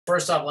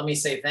First off, let me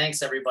say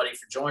thanks everybody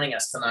for joining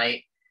us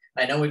tonight.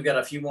 I know we've got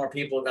a few more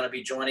people going to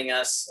be joining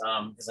us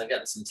because I've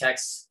gotten some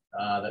texts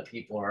that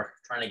people are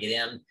trying to get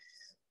in,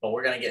 but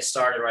we're going to get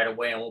started right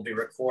away and we'll be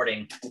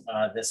recording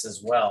this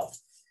as well.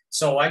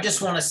 So I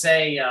just want to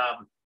say,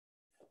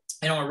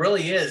 it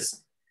really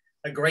is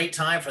a great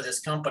time for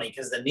this company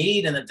because the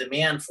need and the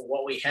demand for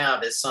what we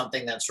have is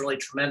something that's really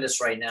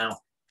tremendous right now.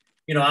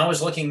 I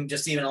was looking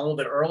just even a little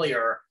bit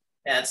earlier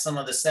at some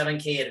of the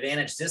 7K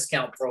Advantage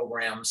discount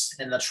programs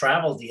and the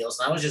travel deals.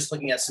 And I was just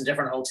looking at some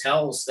different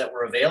hotels that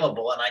were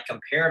available and I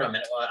compared them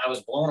and I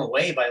was blown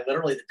away by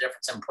literally the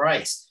difference in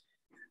price.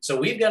 So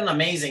we've got an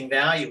amazing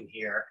value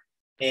here.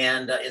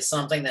 And it's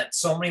something that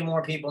so many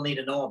more people need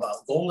to know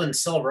about. Gold and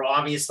silver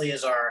obviously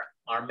is our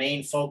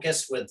main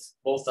focus with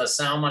both the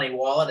Sound Money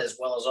wallet as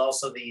well as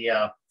also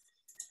the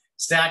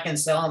stack and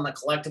sell and the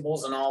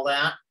collectibles and all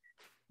that.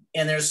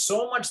 And there's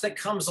so much that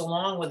comes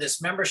along with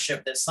this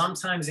membership that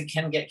sometimes it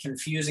can get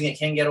confusing. It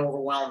can get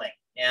overwhelming.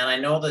 And I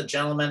know the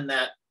gentleman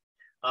that,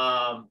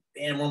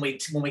 and when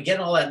we get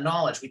all that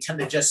knowledge, we tend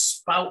to just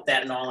spout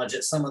that knowledge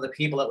at some of the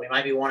people that we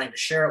might be wanting to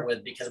share it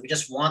with because we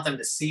just want them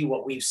to see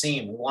what we've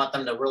seen. We want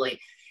them to really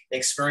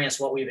experience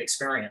what we've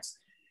experienced.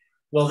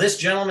 Well, this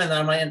gentleman that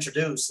I'm going to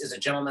introduce is a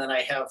gentleman that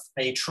I have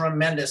a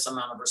tremendous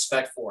amount of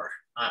respect for.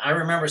 I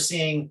remember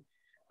seeing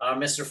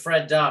Mr.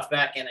 Fred Duff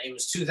back it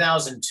was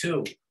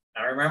 2002.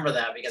 I remember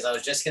that because I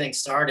was just getting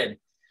started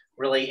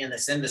really in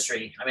this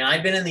industry. I mean,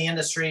 I've been in the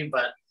industry,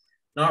 but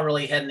not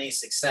really had any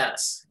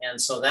success.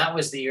 And so that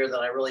was the year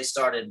that I really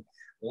started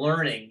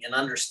learning and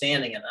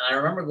understanding it. And I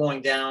remember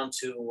going down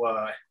to,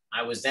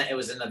 it was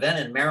an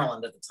event in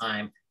Maryland at the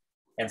time.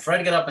 And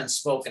Fred got up and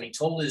spoke and he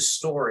told his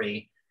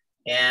story.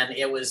 And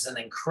it was an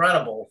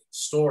incredible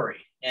story.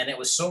 And it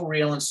was so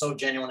real and so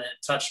genuine. And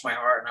it touched my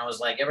heart. And I was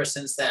like, ever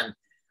since then,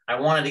 I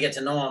wanted to get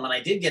to know him. And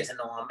I did get to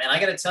know him. And I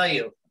got to tell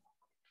you,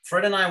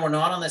 Fred and I were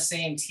not on the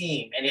same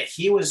team, and yet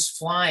he was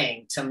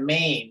flying to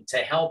Maine to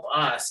help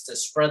us to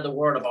spread the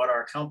word about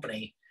our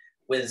company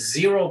with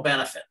zero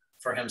benefit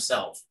for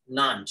himself,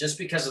 none, just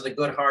because of the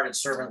good-hearted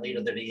servant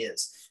leader that he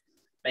is.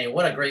 I mean,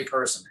 what a great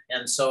person.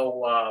 And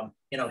so,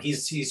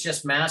 he's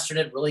just mastered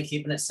it, really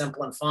keeping it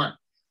simple and fun.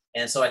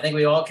 And so I think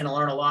we all can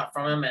learn a lot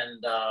from him.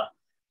 And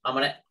I'm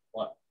going to,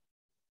 what?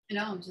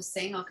 I'm just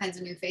saying all kinds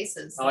of new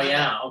faces. Oh,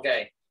 yeah.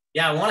 Okay.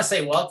 Yeah, I want to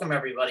say welcome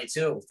everybody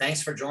too.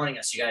 Thanks for joining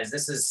us, you guys.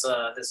 This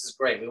is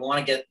great. We want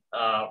to get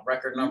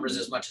record numbers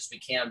as much as we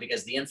can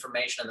because the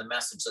information and the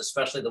message,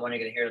 especially the one you're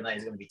going to hear tonight,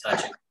 is going to be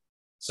touching.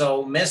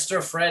 So,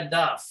 Mr. Fred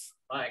Duff.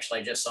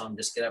 Actually, I just saw him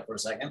just get up for a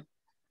second.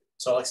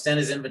 So I'll extend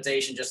his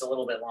invitation just a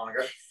little bit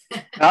longer.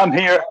 I'm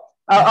here.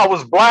 I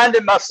was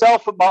blinding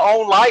myself with my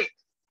own light.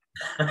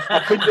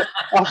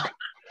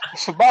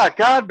 So my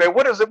God, man,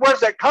 what is it?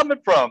 Where's that coming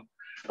from?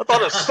 I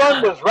thought the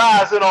sun was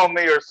rising on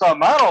me or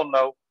something. I don't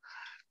know.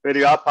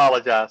 Video, I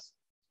apologize.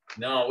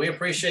 No, we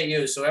appreciate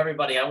you. So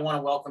everybody, I want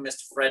to welcome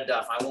Mr. Fred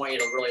Duff. I want you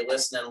to really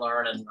listen and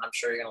learn, and I'm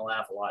sure you're going to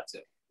laugh a lot too.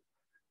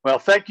 Well,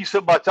 thank you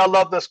so much. I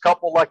love this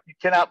couple like you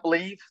cannot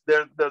believe.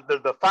 They're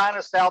the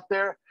finest out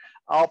there.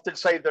 I often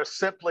say they're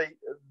simply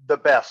the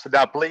best, and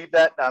I believe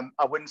that.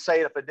 I wouldn't say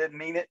it if I didn't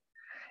mean it.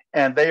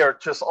 And they are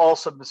just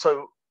awesome.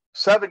 So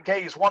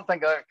 7K is one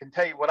thing I can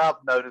tell you what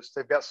I've noticed.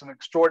 They've got some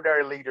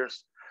extraordinary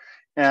leaders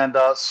and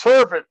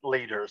servant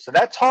leaders. And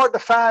that's hard to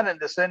find in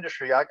this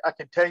industry. I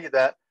can tell you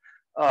that.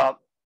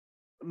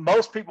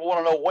 Most people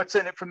want to know what's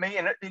in it for me.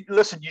 And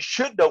listen, you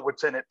should know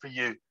what's in it for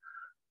you.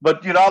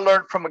 But, I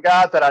learned from a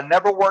guy that I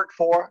never worked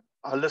for.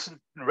 I listened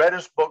and read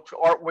his books,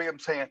 Art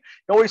Williams, saying,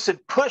 he always said,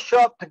 push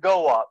up to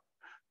go up.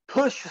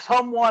 Push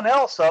someone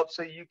else up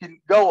so you can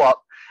go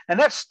up. And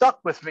that stuck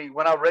with me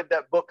when I read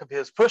that book of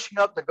his, Pushing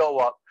Up to Go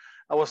Up.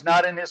 I was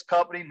not in his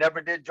company,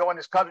 never did join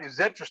his company. It's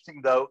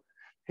interesting, though.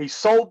 He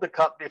sold the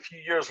company a few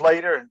years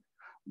later, and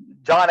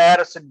John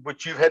Addison,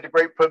 which you've had the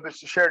great privilege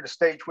to share the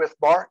stage with,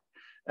 Bart,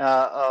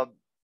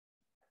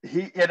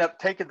 he ended up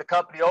taking the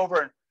company over.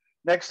 And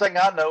next thing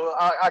I know,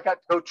 I got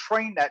to go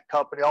train that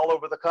company all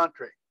over the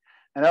country.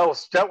 And that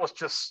was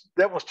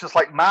just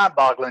like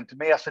mind-boggling to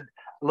me. I said,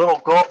 a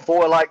little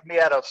boy like me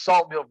out of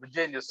Saltville,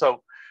 Virginia.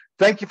 So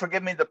thank you for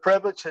giving me the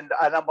privilege, and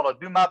I'm going to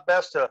do my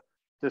best to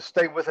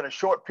stay within a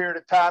short period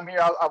of time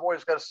here. I've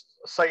always got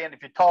a saying,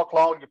 if you talk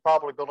long, you're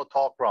probably going to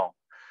talk wrong.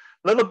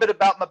 A little bit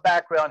about my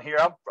background here.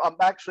 I'm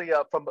actually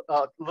from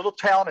a little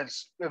town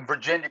in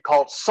Virginia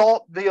called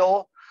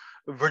Saltville,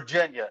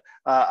 Virginia.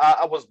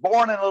 I was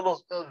born in a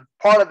little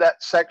part of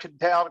that section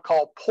town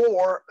called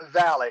Poor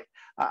Valley.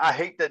 I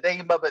hate the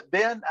name of it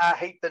then. I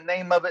hate the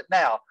name of it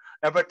now.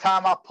 Every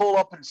time I pull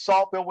up in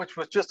Saltville, which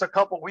was just a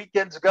couple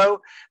weekends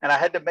ago, and I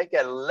had to make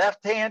a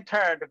left-hand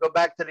turn to go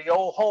back to the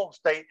old home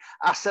state,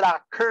 I said, I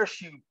curse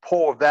you,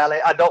 Poor Valley.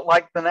 I don't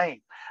like the name.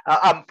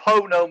 I'm Po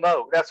no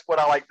mo. That's what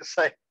I like to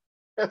say.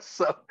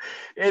 So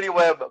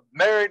anyway, I'm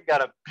married,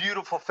 got a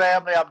beautiful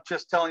family. I'm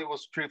just telling you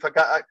what's the truth.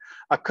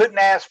 I couldn't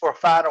ask for a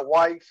finer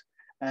wife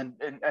and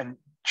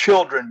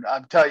children.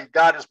 I'm telling you,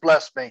 God has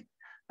blessed me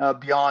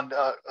beyond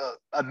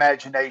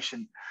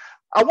imagination.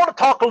 I want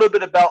to talk a little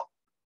bit about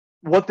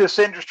what this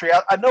industry,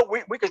 I know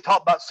we could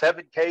talk about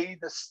 7K,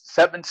 the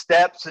 7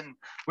 steps, and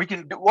we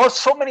can do well,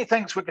 so many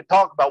things we could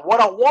talk about. What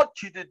I want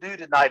you to do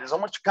tonight is I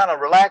want you to kind of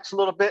relax a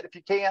little bit if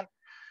you can.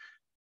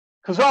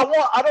 Because I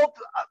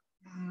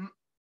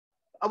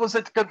was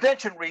at the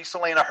convention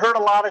recently and I heard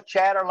a lot of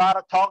chatter, a lot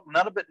of talk,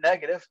 none of it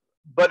negative.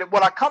 But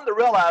what I come to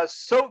realize,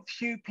 so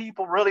few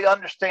people really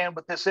understand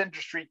what this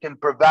industry can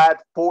provide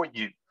for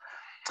you.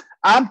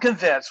 I'm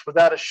convinced,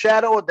 without a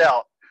shadow of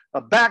doubt, a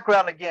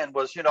background again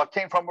was, I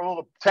came from a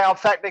little town. In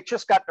fact, they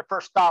just got their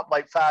first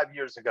stoplight 5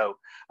 years ago.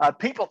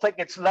 People think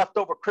it's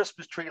leftover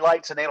Christmas tree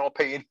lights and they don't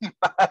pay any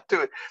mind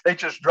to it. They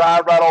just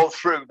drive right on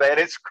through, man.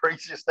 It's the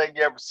craziest thing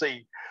you ever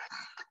see.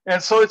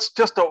 And so it's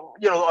just a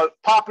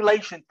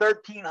population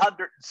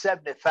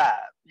 1,375.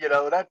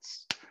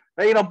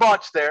 There ain't a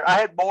bunch there. I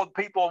had more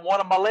people in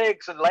one of my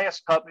legs in the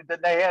last company than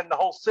they had in the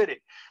whole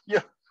city.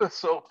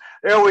 So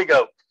there we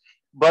go.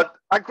 But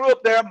I grew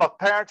up there. My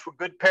parents were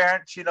good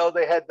parents.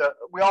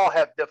 We all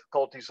have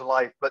difficulties in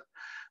life. But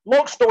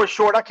long story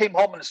short, I came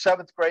home in the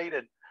 7th grade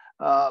and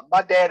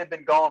my dad had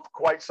been gone for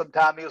quite some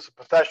time. He was a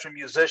professional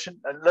musician.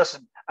 And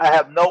listen, I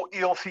have no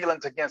ill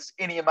feelings against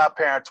any of my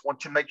parents. I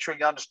want you to make sure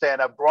you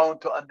understand. I've grown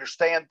to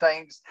understand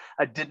things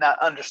I did not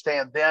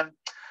understand then.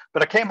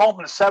 But I came home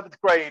in the 7th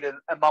grade and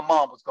my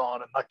mom was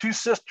gone. And my 2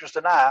 sisters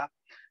and I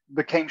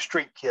became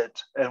street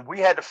kids. And we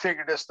had to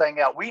figure this thing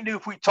out. We knew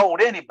if we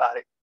told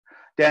anybody,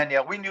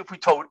 Danielle, we knew if we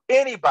told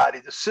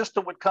anybody, the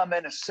system would come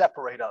in and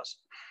separate us.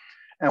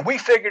 And we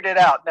figured it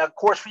out. Now, of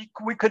course,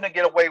 we couldn't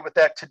get away with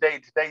that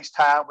today's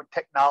time with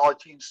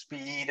technology and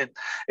speed. And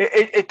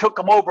it took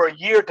them over a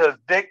year to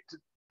evict,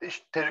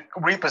 to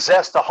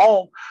repossess the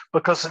home,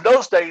 because in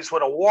those days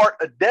when a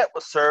warrant of debt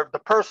was served, the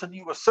person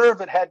you were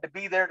serving had to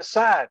be there to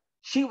sign.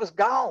 She was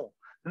gone.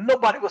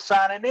 Nobody was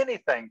signing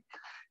anything.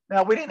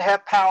 Now, we didn't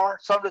have power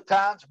some of the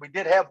times. We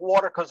did have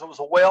water because it was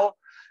a well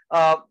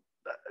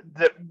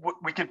that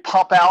we could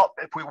pump out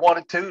if we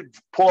wanted to,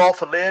 pull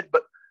off a lid.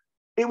 But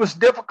it was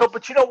difficult,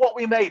 but you know what?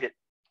 We made it.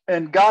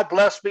 And God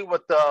blessed me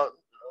with the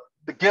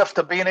gift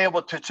of being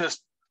able to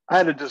just,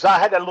 I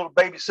had that little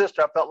baby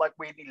sister I felt like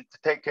we needed to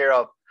take care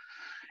of.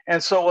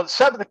 And so in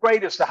 7th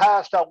grade is the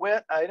highest I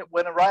went. I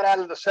went right out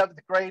of the 7th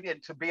grade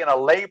into being a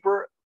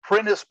labor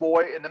apprentice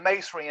boy in the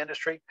masonry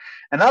industry.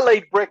 And I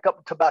laid brick up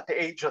until about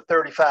the age of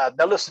 35.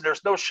 Now, listen,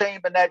 there's no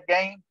shame in that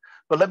game.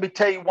 But let me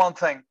tell you one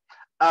thing.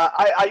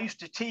 I used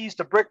to tease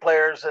the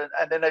bricklayers,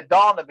 and then it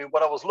dawned on me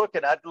what I was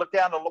looking at. I'd look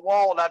down the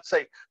wall and I'd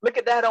say, look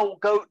at that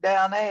old goat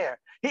down there.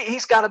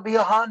 He's got to be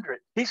 100.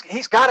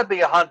 He's got to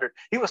be 100.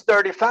 He was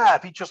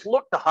 35. He just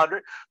looked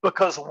 100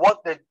 because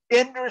what the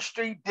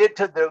industry did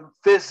to them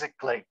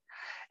physically.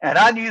 And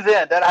I knew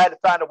then that I had to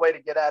find a way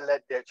to get out of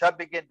that ditch. I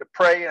began to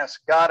pray, and I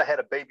said, God, I had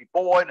a baby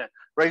boy and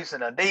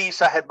raising a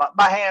niece. I had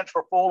my hands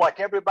were full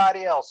like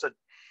everybody else.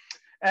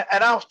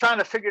 And I was trying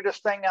to figure this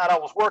thing out. I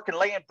was working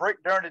laying brick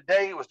during the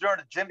day. It was during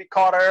the Jimmy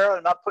Carter era,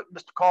 and I put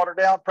Mr. Carter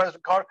down,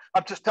 President Carter.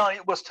 I'm just telling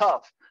you, it was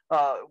tough.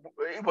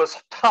 It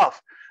was tough.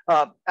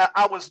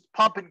 I was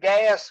pumping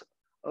gas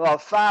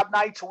 5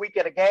 nights a week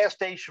at a gas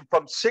station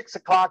from 6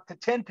 o'clock to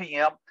 10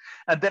 p.m.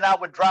 And then I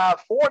would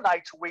drive 4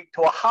 nights a week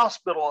to a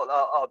hospital,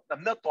 a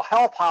mental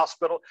health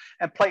hospital,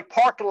 and play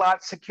parking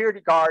lot security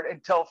guard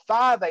until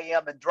 5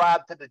 a.m. and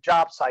drive to the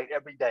job site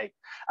every day.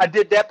 I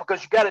did that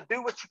because you got to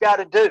do what you got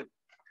to do.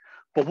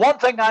 But one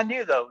thing I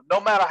knew, though, no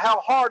matter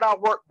how hard I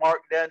worked, Mark,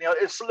 Danielle,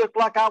 it looked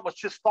like I was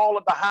just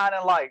falling behind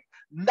in life.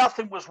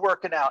 Nothing was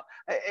working out.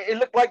 It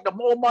looked like the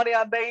more money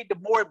I made, the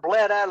more it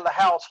bled out of the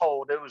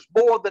household. It was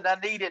more than I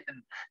needed.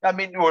 And I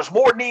mean, there was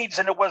more needs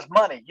than there was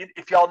money,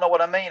 if y'all know what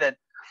I mean. And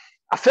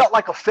I felt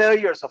like a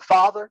failure as a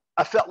father.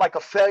 I felt like a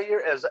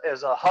failure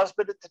as a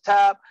husband at the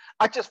time.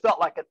 I just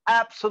felt like an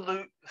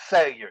absolute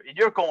failure. And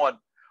you're going,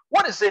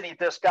 what has any of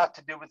this got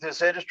to do with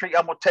this industry?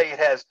 I'm going to tell you, it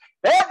has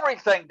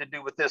everything to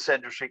do with this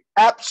industry.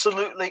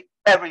 Absolutely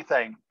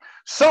everything.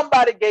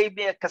 Somebody gave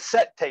me a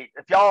cassette tape.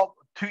 If y'all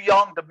too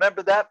young to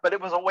remember that, but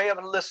it was a way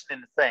of listening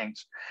to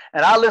things.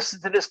 And I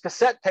listened to this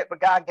cassette tape a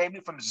guy gave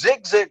me from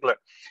Zig Ziglar,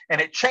 and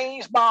it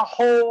changed my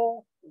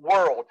whole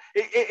world.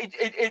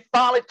 It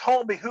finally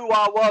told me who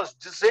I was.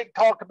 Zig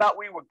talked about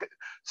we were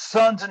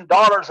sons and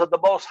daughters of the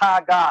Most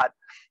High God.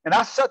 And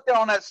I sat there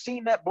on that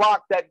CNET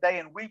block that day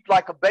and wept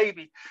like a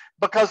baby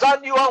because I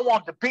knew I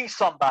wanted to be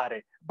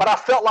somebody, but I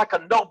felt like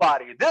a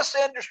nobody. This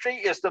industry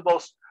is the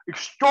most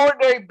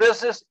extraordinary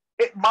business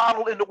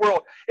model in the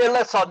world. It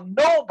lets a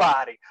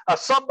nobody,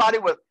 somebody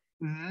with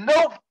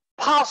no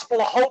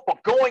possible hope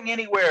of going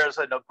anywhere, as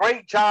in a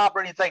great job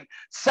or anything,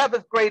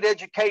 7th grade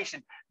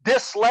education,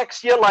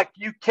 dyslexia like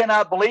you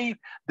cannot believe.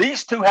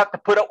 These two have to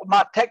put up with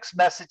my text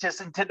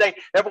messages, and today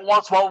every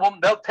once in a while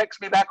they'll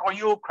text me back, "Are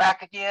you a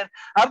crack again?"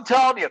 I'm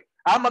telling you,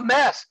 I'm a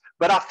mess,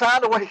 but I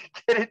found a way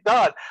to get it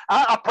done.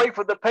 I pray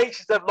for the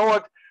patience of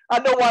Lord. I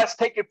know why it's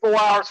taking 4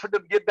 hours for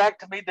them to get back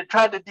to me. They're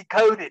trying to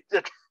decode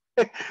it,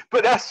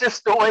 but that's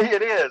just the way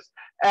it is.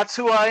 That's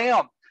who I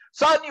am.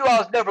 So I knew I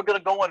was never going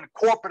to go into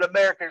corporate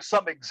America as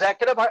some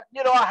executive. I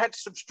had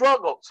some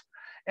struggles.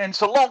 And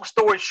so long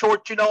story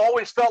short, I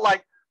always felt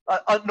like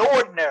an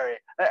ordinary.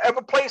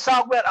 Every place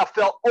I went, I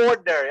felt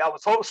ordinary. I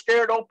was so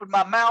scared to open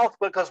my mouth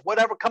because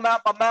whatever come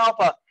out my mouth,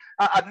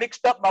 I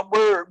mixed up my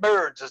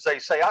words, as they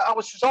say. I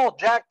was just all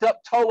jacked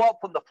up, toe up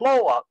from the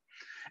flow up.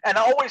 And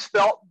I always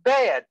felt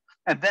bad.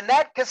 And then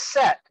that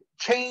cassette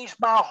changed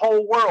my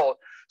whole world.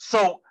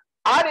 So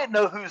I didn't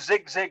know who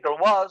Zig Ziglar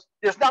was.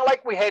 It's not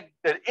like we had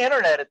the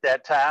internet at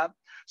that time.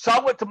 So I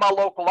went to my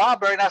local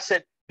library and I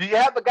said, do you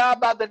have a guy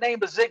by the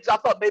name of Zig? I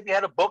thought maybe he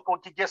had a book where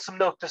we could get some of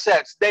those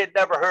cassettes. They had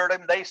never heard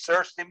him. They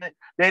searched him.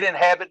 They didn't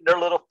have it in their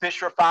little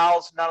Fisher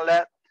files, none of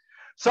that.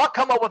 So I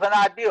come up with an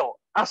idea.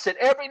 I said,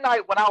 every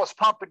night when I was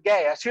pumping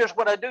gas, here's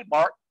what I do,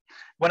 Mark.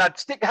 When I'd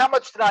stick, how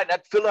much tonight? And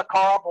I'd fill a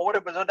car up or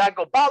whatever. And I'd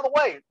go, by the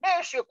way, let me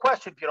ask you a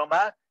question if you don't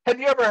mind. Have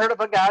you ever heard of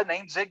a guy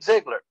named Zig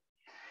Ziglar?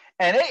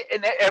 And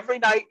every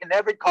night in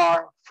every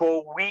car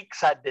for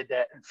weeks, I did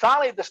that. And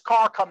finally, this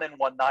car come in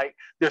one night.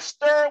 The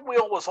steering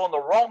wheel was on the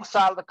wrong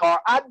side of the car.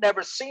 I'd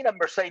never seen a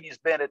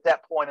Mercedes-Benz at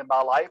that point in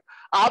my life.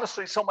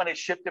 Obviously, someone had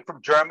shipped it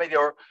from Germany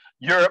or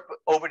Europe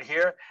over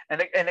here.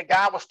 And the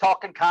guy was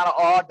talking kind of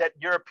odd, that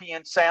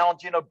European sound,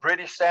 you know,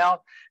 British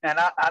sound. And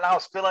I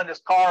was filling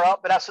this car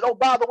up. And I said, oh,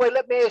 by the way,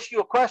 let me ask you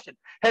a question.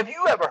 Have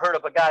you ever heard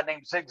of a guy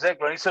named Zig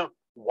Ziglar? And he said,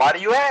 why do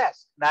you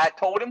ask? And I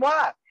told him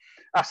why.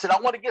 I said,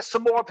 I want to get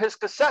some more of his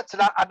cassettes,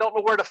 and I don't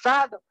know where to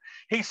find them.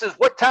 He says,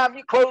 what time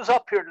you close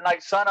up here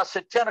tonight, son? I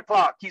said, 10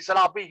 o'clock. He said,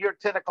 I'll be here at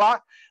 10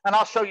 o'clock, and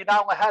I'll show you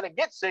not only how to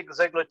get Zig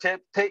Ziglar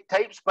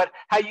tapes, but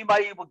how you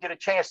might even get a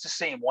chance to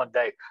see him one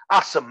day.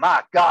 I said,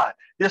 my God,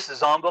 this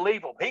is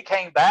unbelievable. He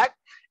came back,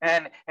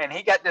 and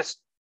he got this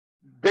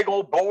big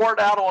old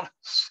board out on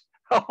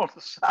the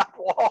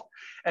sidewalk,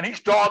 and he's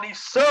drawing these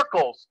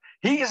circles.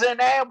 He's in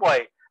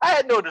Amway. I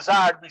had no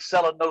desire to be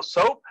selling no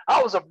soap.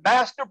 I was a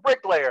master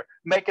bricklayer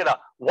making a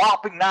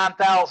whopping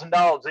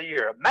 $9,000 a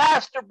year. A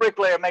master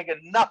bricklayer making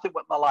nothing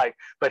with my life.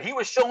 But he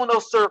was showing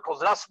those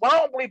circles. And I said, well, I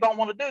don't believe I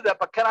want to do that,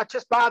 but can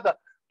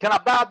I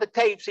buy the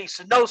tapes? He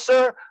said, no,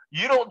 sir,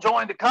 you don't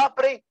join the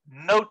company,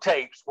 no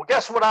tapes. Well,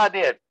 guess what I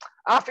did?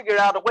 I figured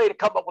out a way to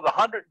come up with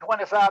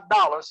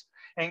 $125.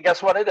 And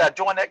guess what I did? I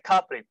joined that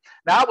company.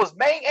 Now, I was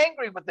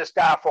angry with this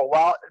guy for a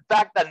while. In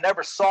fact, I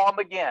never saw him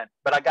again.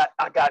 But I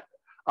got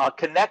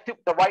connected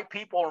with the right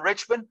people in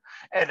Richmond,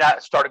 and I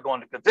started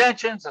going to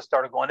conventions. I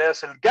started going to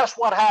this, and guess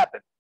what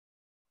happened?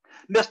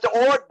 Mr.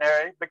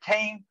 Ordinary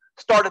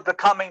started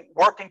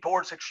working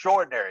towards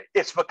extraordinary.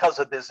 It's because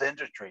of this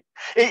industry.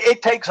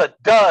 It takes a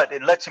dud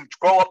and lets him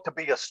grow up to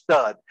be a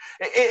stud.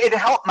 It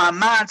helped my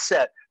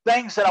mindset.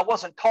 Things that I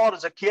wasn't taught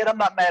as a kid. I'm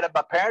not mad at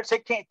my parents. They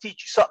can't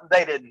teach you something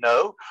they didn't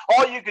know.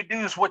 All you could do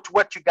is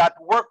what you got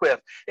to work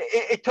with.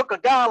 It took a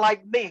guy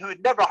like me who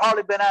had never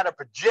hardly been out of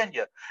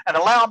Virginia and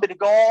allowed me to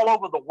go all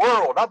over the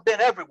world. I've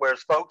been everywhere,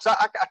 folks.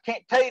 I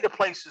can't tell you the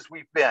places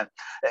we've been.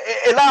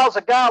 It allows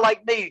a guy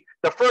like me,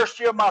 the first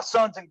year my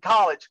son's in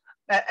college,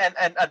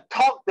 and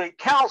talk to the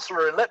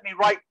counselor and let me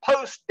write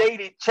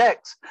post-dated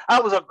checks. I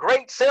was a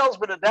great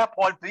salesman at that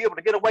point to be able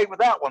to get away with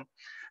that one.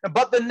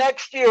 But the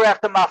next year,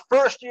 after my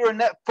first year in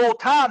that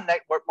full-time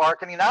network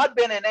marketing, I'd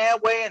been in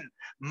Amway and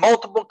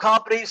multiple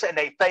companies, and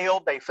they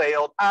failed. I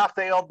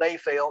failed. They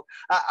failed.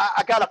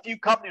 I got a few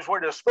companies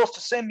where they're supposed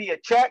to send me a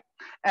check,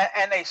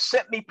 and they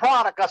sent me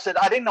product. I said,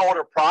 I didn't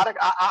order product.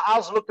 I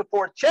was looking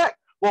for a check.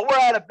 Well, we're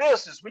out of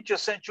business. We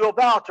just sent you a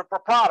voucher for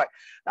product.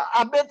 Now,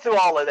 I've been through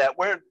all of that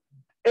where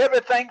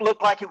everything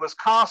looked like it was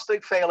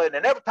constantly failing.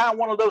 And every time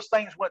one of those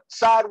things went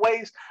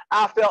sideways,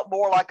 I felt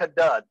more like a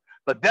dud.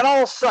 But then all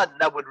of a sudden,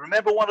 I would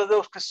remember one of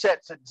those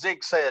cassettes that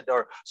Zig said,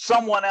 or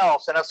someone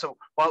else. And I said,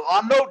 well,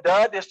 I'm no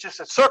dud. It's just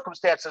the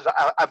circumstances.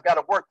 I've got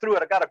to work through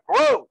it. I got to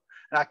grow.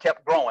 And I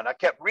kept growing. I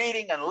kept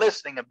reading and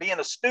listening and being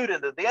a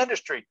student of the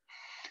industry.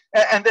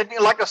 And then,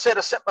 like I said,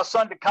 I sent my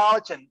son to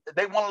college, and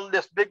they wanted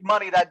this big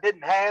money that I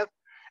didn't have.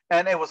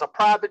 And it was a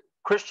private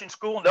Christian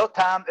school. At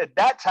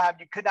that time,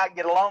 you could not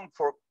get a loan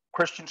for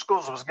Christian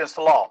schools. It was against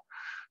the law.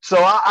 So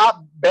I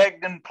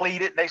begged and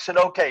pleaded, and they said,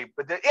 okay.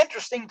 But the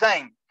interesting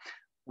thing,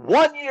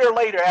 1 year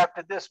later,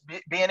 after this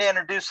being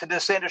introduced to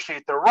this industry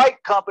at the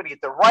right company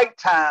at the right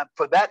time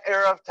for that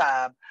era of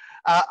time,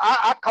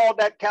 I called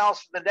that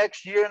counselor the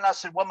next year and I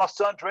said, well, my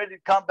son's ready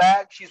to come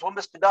back. She said, well,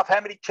 Mr. Duff, how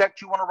many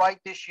checks you want to write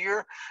this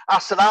year? I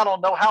said, I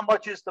don't know. How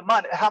much is the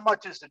money? How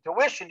much is the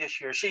tuition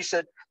this year? She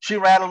said, she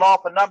rattled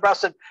off a number. I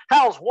said,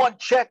 how's one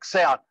check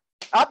sound?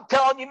 I'm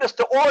telling you,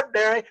 Mr.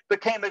 Ordinary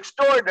became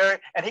extraordinary,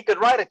 and he could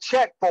write a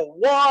check for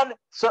one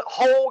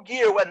whole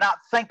year and not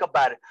think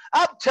about it.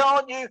 I'm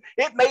telling you,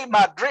 it made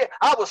my dream.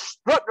 I was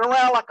strutting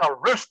around like a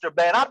rooster,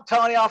 man. I'm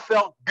telling you, I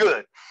felt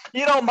good.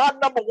 You know, my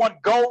number one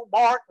goal,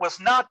 Mark,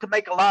 was not to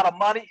make a lot of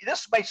money.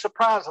 This may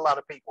surprise a lot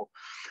of people.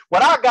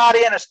 When I got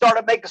in and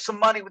started making some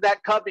money with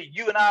that company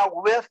you and I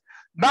were with,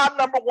 my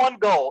number one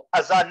goal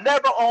is I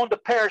never owned a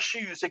pair of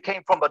shoes that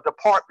came from a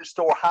department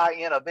store high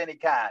end of any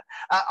kind.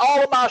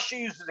 All of my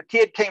shoes as a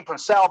kid came from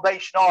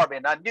Salvation Army,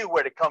 and I knew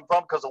where they come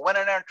from because I went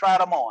in there and tried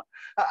them on.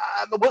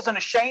 I wasn't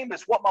ashamed.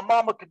 It's what my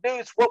mama could do.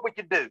 It's what we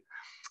could do.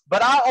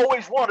 But I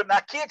always wanted,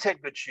 my kids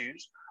had good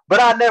shoes.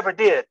 but I never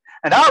did.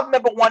 And I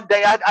remember one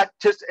day,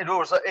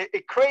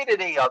 it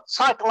created a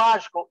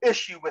psychological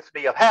issue with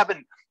me of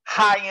having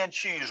high-end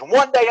shoes.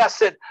 One day I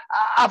said,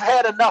 I've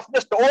had enough.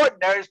 Mr.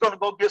 Ordinary is going to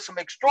go get some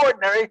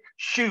extraordinary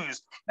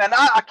shoes. And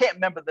I can't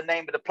remember the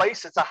name of the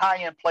place. It's a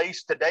high-end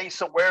place today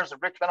somewhere in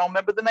Richmond. I don't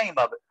remember the name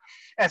of it.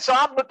 And so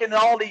I'm looking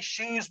at all these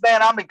shoes,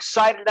 man. I'm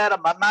excited out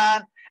of my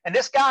mind. And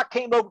this guy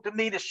came over to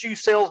me, the shoe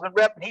salesman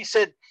rep, and he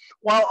said,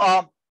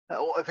 well,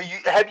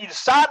 have you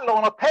decided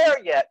on a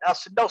pair yet? I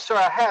said, no, sir,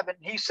 I haven't.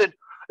 And he said,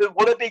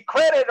 will it be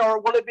credit or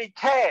will it be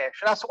cash?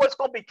 And I said, well, it's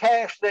going to be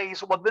cash today. He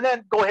said, well,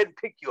 then go ahead and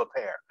pick you a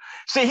pair.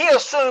 See, he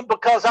assumed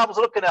because I was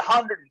looking at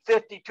 $150,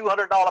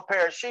 $200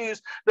 pair of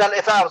shoes that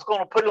if I was going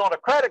to put it on a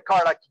credit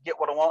card, I could get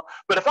what I want.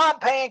 But if I'm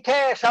paying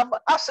cash,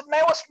 I said,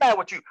 man, what's the matter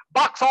with you?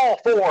 Box all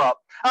four up.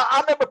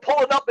 I remember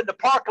pulling up in the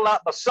parking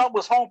lot. My son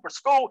was home for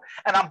school,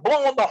 and I'm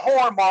blowing the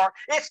horn, Mark.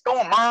 It's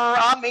going,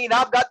 I mean,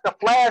 I've got the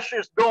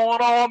flashers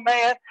going on,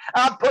 man.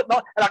 I'm putting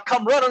on, and I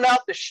come running out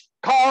the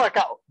car. I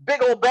got a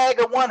big old bag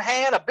in one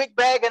hand, a big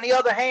bag in the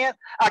other hand.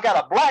 I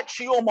got a black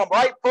shoe on my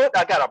right foot.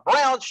 I got a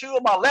brown shoe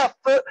on my left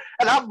foot,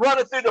 and I'm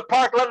running through the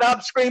parking lot, and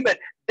I'm screaming,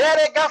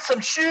 Daddy got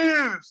some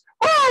shoes.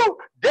 Woo!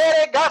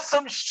 Daddy got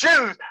some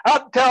shoes.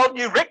 I'm telling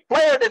you, Ric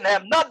Flair didn't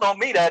have nothing on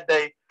me that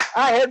day.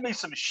 I had me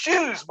some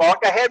shoes, Mark.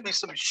 I had me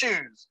some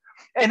shoes.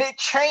 And it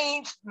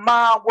changed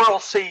my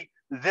world. See,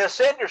 this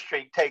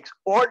industry takes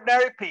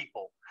ordinary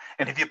people.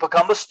 And if you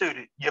become a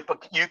student, you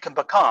can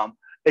become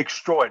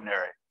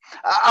extraordinary.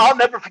 I'll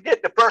never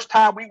forget the first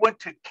time we went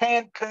to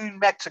Cancun,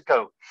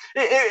 Mexico.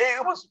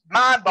 It was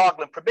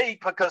mind-boggling for me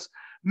because,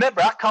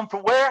 remember, I come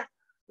from where?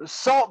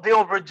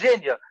 Saltville,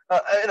 Virginia,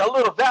 in a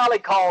little valley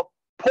called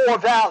Poor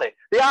Valley.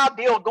 The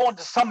idea of going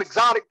to some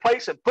exotic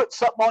place and put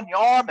something on your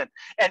arm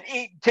and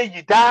eat until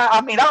you die. I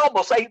mean, I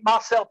almost ate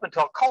myself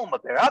into a coma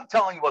there. I'm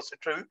telling you what's the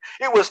truth.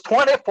 It was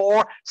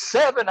 24/7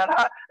 and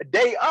a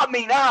day. I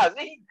mean, I was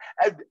eating.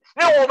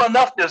 There wasn't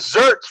enough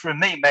desserts for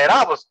me, man.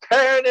 I was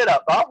tearing it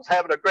up. I was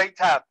having a great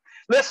time.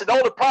 Listen, the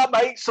only problem,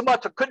 I ate so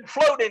much I couldn't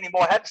float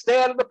anymore. I had to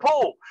stay out of the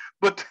pool.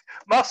 But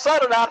my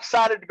son and I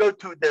decided to go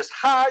to this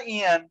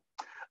high-end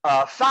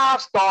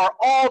 5-star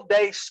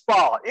all-day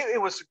spa.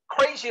 It was the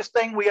craziest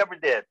thing we ever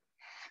did.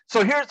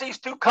 So here's these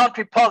two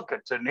country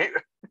punkins, and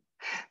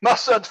my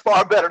son's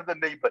far better than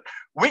me, but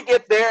we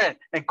get there, and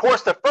of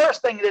course, the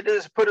first thing they do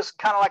is put us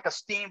kind of like a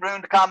steam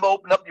room to kind of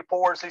open up your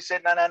pores. He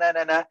said, no.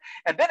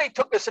 And then he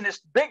took us in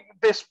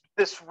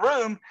this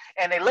room,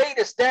 and they laid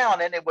us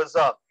down, and it was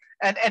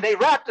and they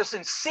wrapped us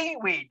in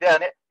seaweed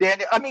down it.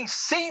 I mean,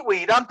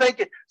 seaweed. I'm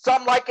thinking, so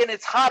I'm liking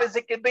it's hot as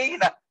it can be.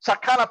 And so I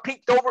kind of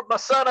peeked over at my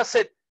son. I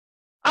said,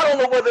 I don't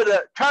know whether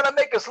to try to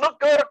make us look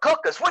good or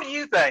cook us. What do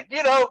you think?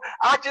 You know,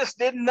 I just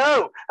didn't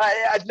know.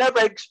 I'd never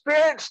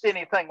experienced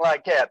anything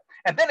like that.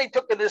 And then he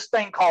took this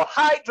thing called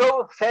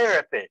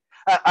hydrotherapy.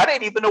 I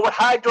didn't even know what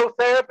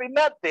hydrotherapy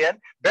meant then.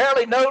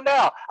 Barely know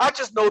now. I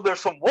just know there's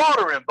some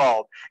water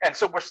involved. And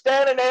so we're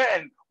standing there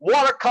and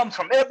water comes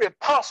from every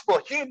possible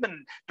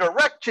human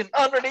direction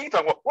underneath.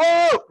 I went,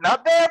 whoa,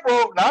 not there,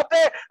 bro, not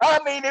there. I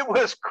mean, it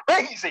was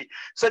crazy.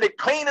 So they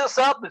clean us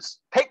up and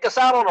take us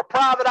out on a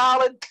private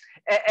island.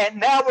 And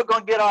now we're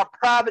going to get our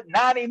private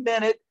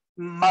 90-minute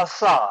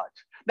massage.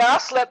 Now, I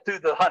slept through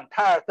the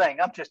entire thing.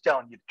 I'm just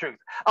telling you the truth.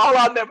 All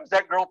I remember is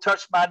that girl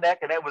touched my neck,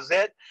 and that was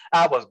it.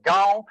 I was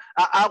gone.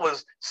 I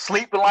was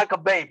sleeping like a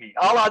baby.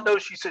 All I know,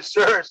 she said,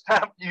 sir, it's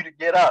time for you to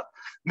get up.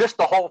 Missed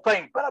the whole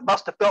thing, but I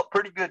must have felt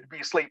pretty good to be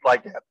asleep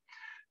like that.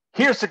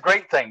 Here's the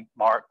great thing,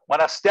 Mark.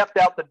 When I stepped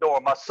out the door,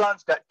 my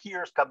son's got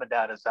tears coming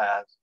down his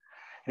eyes.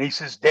 And he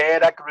says,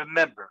 Dad, I can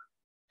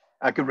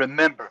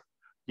remember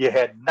you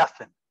had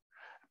nothing.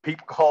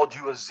 People called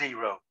you a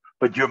zero,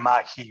 but you're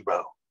my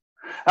hero.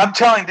 I'm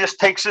telling you, this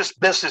takes this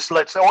business,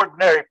 lets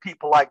ordinary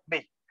people like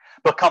me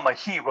become a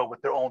hero with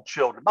their own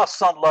children. My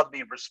son loved me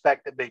and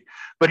respected me,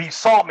 but he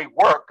saw me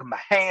work and my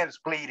hands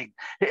bleeding.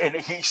 And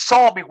he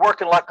saw me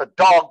working like a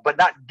dog, but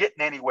not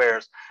getting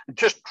anywhere, and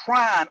just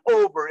trying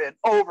over and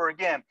over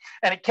again.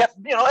 And he kept,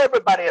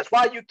 everybody asked,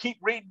 why do you keep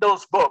reading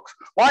those books?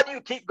 Why do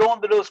you keep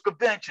going to those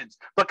conventions?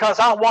 Because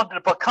I wanted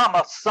to become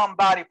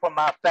somebody for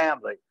my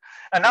family.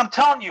 And I'm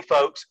telling you,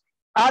 folks,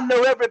 I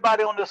know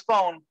everybody on this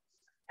phone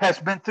has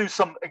been through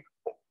some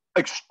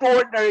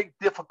extraordinary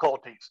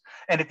difficulties.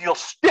 And if you'll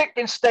stick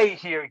and stay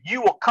here,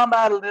 you will come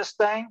out of this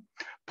thing,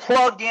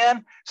 plug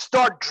in,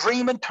 start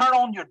dreaming, turn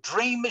on your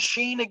dream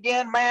machine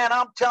again. Man,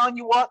 I'm telling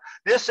you what,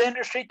 this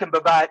industry can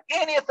provide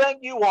anything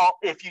you want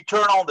if you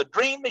turn on the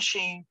dream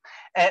machine.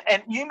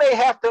 And you may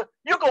have to,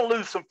 you're going to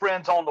lose some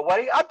friends on the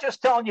way. I'm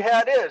just telling you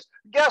how it is.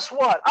 Guess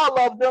what? I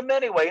love them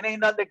anyway, and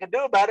ain't nothing they can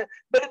do about it,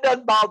 but it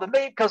doesn't bother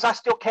me because I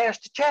still cash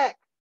the check.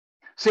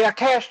 See, I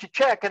cashed a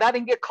check, and I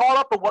didn't get caught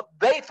up in what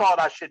they thought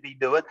I should be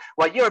doing.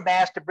 Well, you're a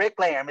master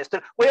bricklayer,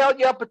 mister. Well,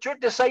 yeah, but you're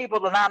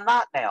disabled, and I'm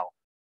not now.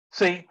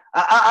 See,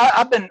 I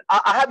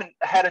haven't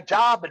had a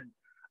job, and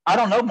I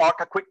don't know, Mark.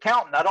 I quit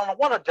counting. I don't know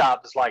what a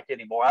job is like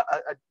anymore.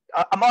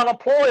 I'm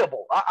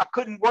unemployable. I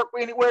couldn't work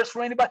anywhere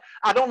for anybody.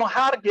 I don't know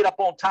how to get up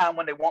on time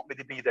when they want me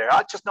to be there.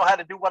 I just know how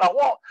to do what I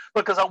want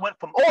because I went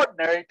from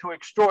ordinary to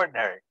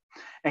extraordinary.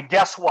 And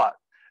guess what?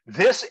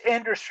 This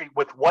industry,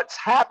 with what's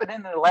happened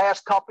in the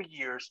last couple of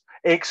years,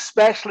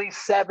 especially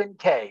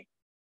 7K,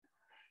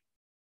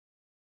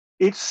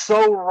 it's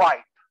so ripe.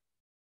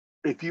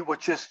 If you would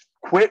just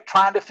quit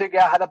trying to figure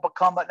out how to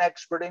become an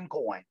expert in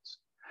coins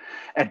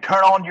and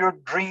turn on your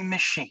dream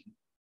machine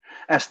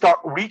and start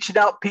reaching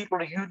out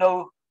people you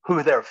know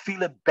who they're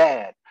feeling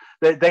bad.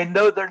 They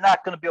know they're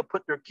not going to be able to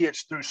put their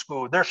kids through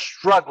school. They're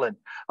struggling.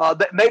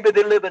 Maybe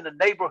they live in a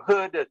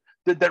neighborhood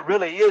that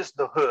really is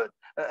the hood.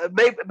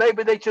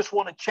 Maybe they just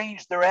want to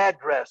change their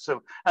address.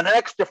 So an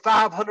extra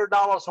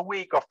 $500 a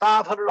week or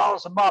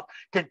 $500 a month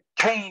can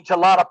change a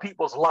lot of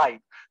people's life.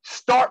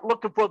 Start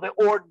looking for the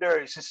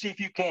ordinaries and see if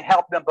you can't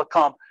help them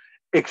become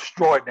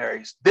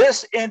extraordinaries.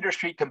 This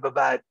industry can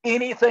provide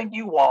anything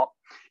you want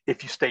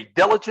if you stay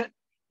diligent,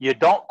 you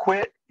don't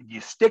quit,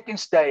 you stick and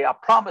stay. I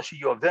promise you,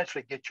 you'll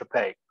eventually get your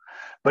pay.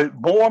 But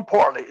more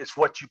importantly, it's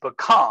what you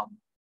become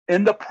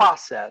in the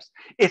process.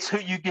 It's who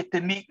you get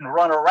to meet and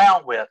run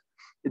around with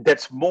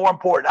that's more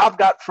important. I've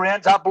got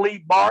friends, I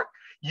believe, Mark,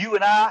 you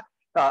and I,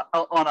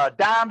 on a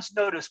dime's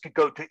notice, could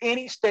go to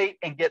any state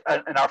and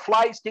and our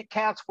flights get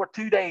canceled for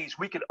 2 days.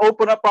 We could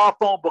open up our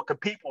phone book and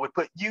people would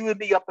put you and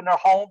me up in their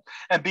home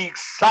and be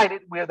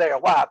excited we're there.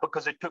 Why?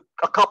 Because it took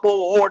a couple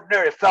of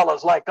ordinary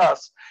fellas like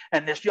us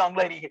and this young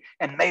lady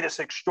and made us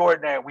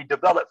extraordinary. We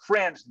developed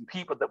friends and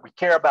people that we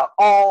care about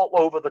all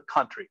over the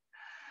country.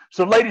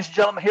 So, ladies and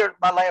gentlemen, here are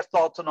my last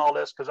thoughts on all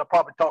this, because I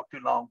probably talked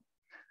too long.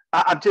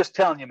 I'm just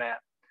telling you, man,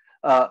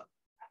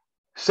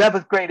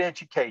 7th grade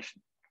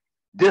education,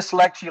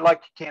 dyslexia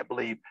like you can't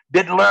believe.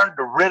 Didn't learn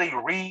to really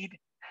read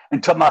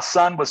until my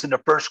son was in the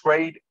 1st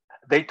grade.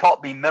 They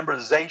taught me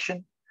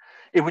memorization.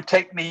 It would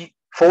take me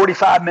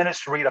 45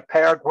 minutes to read a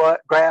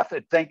paragraph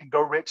at Think and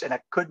Go Rich, and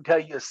I couldn't tell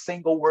you a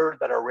single word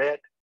that I read.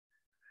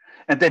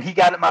 And then he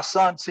got at my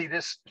son,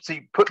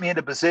 put me in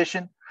a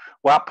position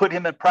where I put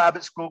him in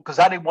private school because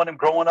I didn't want him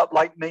growing up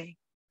like me.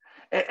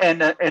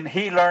 And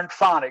he learned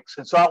phonics.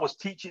 And so I was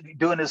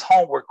doing his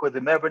homework with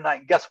him every night.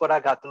 And guess what I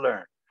got to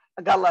learn?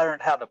 I got to learn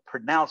how to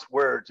pronounce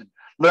words and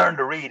learn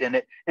to read. And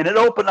it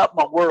opened up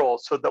my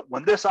world so that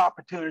when this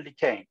opportunity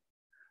came,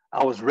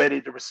 I was ready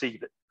to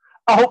receive it.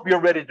 I hope you're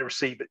ready to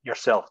receive it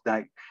yourself,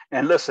 Nate.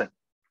 And listen,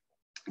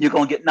 you're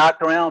going to get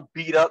knocked around,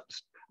 beat up.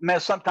 Man,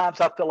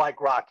 sometimes I feel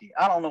like Rocky.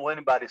 I don't know what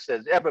anybody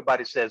says.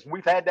 Everybody says.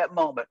 We've had that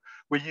moment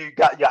where you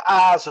got your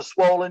eyes are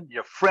swollen,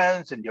 your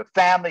friends and your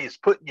family is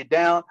putting you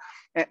down.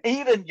 And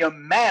even your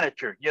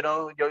manager,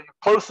 your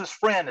closest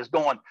friend is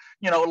going,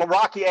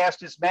 Rocky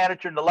asked his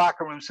manager in the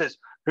locker room, says,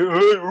 hey,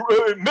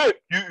 Mick,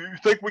 you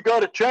think we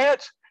got a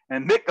chance?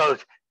 And Mick goes,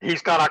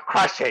 he's got to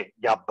crush it,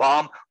 you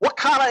bum. What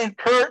kind of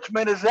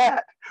encouragement is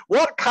that?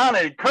 What kind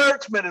of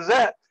encouragement is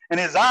that? And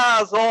his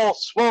eyes all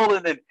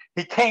swollen and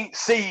he can't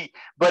see,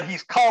 but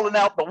he's calling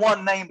out the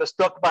one name that's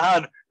stuck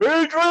behind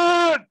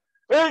Adrian.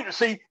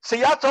 See,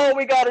 that's all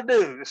we got to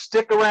do is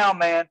stick around,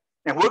 man.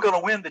 And we're going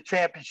to win the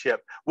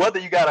championship, whether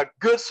you got a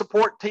good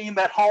support team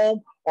at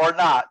home or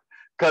not.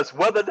 Because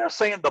whether they're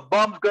saying the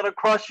bum's going to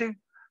crush you,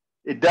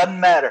 it doesn't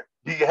matter.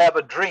 Do you have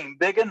a dream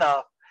big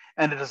enough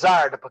and a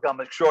desire to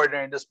become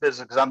extraordinary in this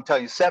business? Because I'm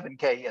telling you,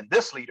 7K and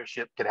this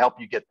leadership can help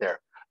you get there.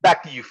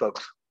 Back to you,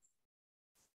 folks.